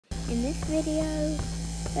in this video,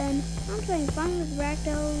 then I'm playing fun with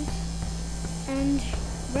Ragdolls, and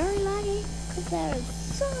very laggy, because there is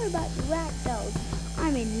so much Ragdolls.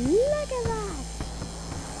 I mean, look at that!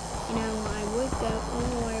 You know, I would go all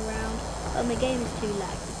the way around, but the game is too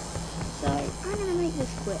laggy. So, I'm going to make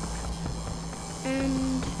this quick.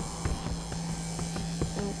 And,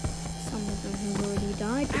 well, some of them have already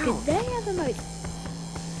died, because they are the most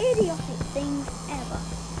idiotic things ever.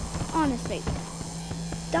 Honestly,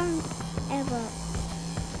 don't ever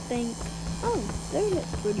think, oh, they look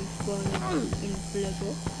pretty fun and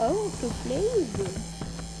clever. I want to play with them.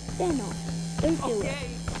 They're not. Don't do it.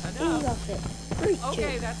 Idiotic creatures.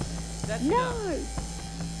 Okay, that's no. enough.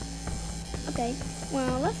 Okay,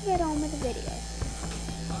 well, let's get on with the video.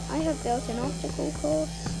 I have built an obstacle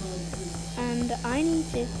course, and I need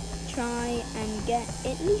to try and get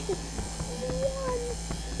at least one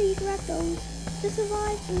of these Ragdolls to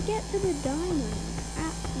survive and get to the diamonds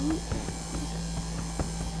at the end.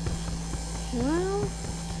 Well,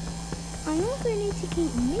 I also need to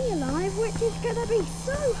keep me alive, which is going to be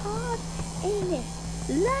so hard in this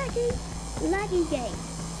laggy game.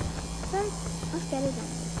 So, let's get it on.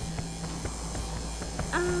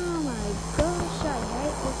 Oh my gosh, I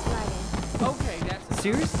hate this lagging. Okay, that's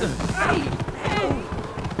seriously. Hey!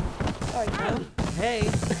 Sorry, Phil. Hey!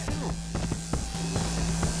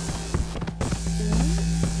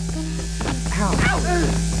 Ow! Ow!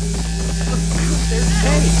 There's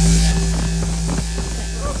hey!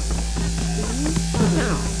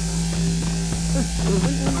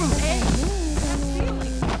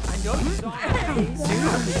 I know you saw it.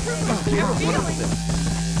 Seriously? You're feeling it.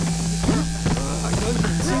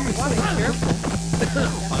 Careful.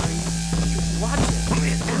 Fine. Watch it.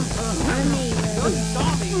 No, you saw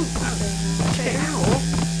me. Careful.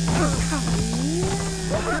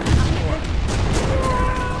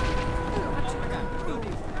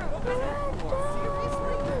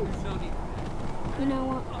 You know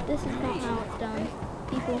what? This is not how it's done.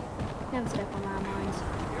 People never step on landmines.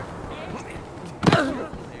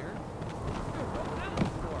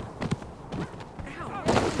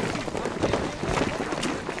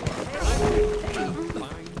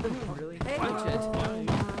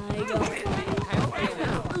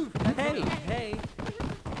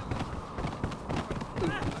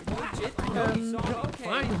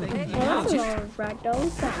 Well, that's a lot of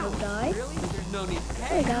Ragdolls that have died.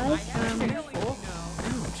 Hey guys,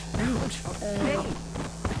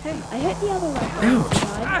 I hit the other Ragdolls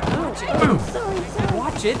died. Oh, sorry.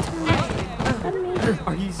 Watch it.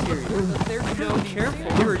 Are you serious? There's no careful.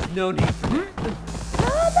 There is no need for that. No.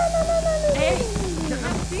 Hey,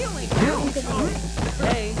 I'm feeling it.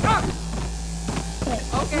 Hey.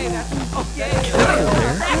 Okay, that's okay.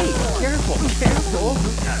 Hey, careful.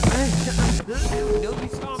 Nobody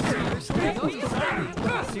saw me. Nobody saw me.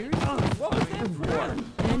 Seriously? What was that for?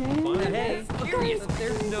 Hey, serious.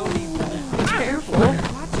 There's no need for that. Careful.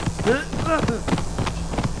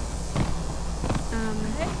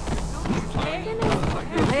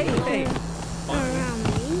 Hey. Around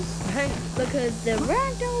these. Hey. Because the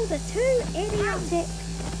Ragdolls are too idiotic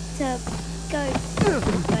to go,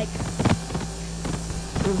 like...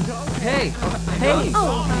 Hey.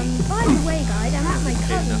 Oh, by the way, guys, I'm at my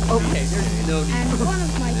cousin's house. Okay, there's no need. And one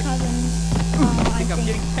of my cousins, I think I'm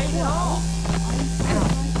getting paid off.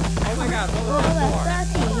 Oh my God, what was that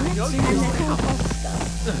for? they're 13, and they're called Oscar.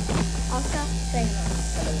 Oscar, say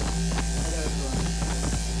hello.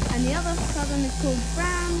 And the other cousin is called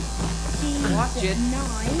Fran. She's 9,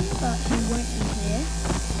 but she won't be here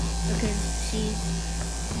because she's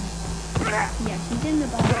in the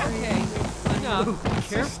bathroom. Okay. No,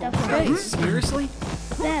 careful. Hey, seriously?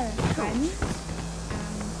 They're friends.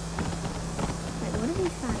 Wait, what are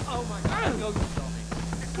these fans? Oh my God, I know you saw me.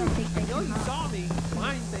 I don't think they I know can you hide. saw me.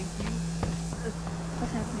 Fine, thank you.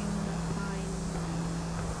 What's happening on the line?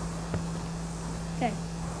 Okay.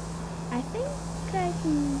 I think I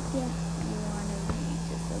can get one of you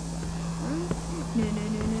to survive, right? No.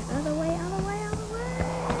 Other way. Oh my gosh.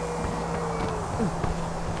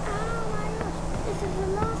 This is the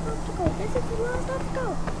last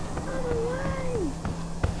obstacle. Other way.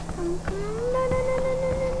 Come on. No.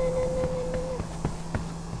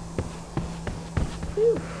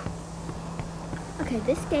 Whew. Okay,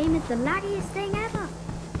 this game is the laggiest thing ever.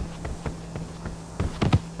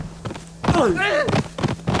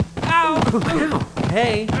 Ow!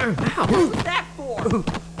 Hey! Ow! What's that for?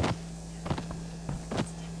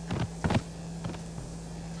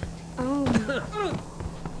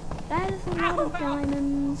 That is a lot of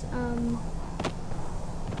diamonds.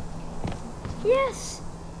 Yes!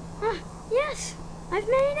 Yes! I've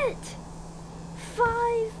made it!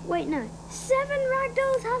 7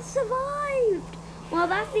 ragdolls have survived. Well,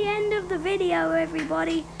 that's the end of the video,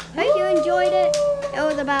 everybody. Hope you enjoyed it. It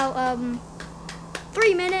was about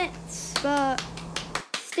 3 minutes, but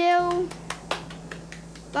still,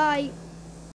 bye.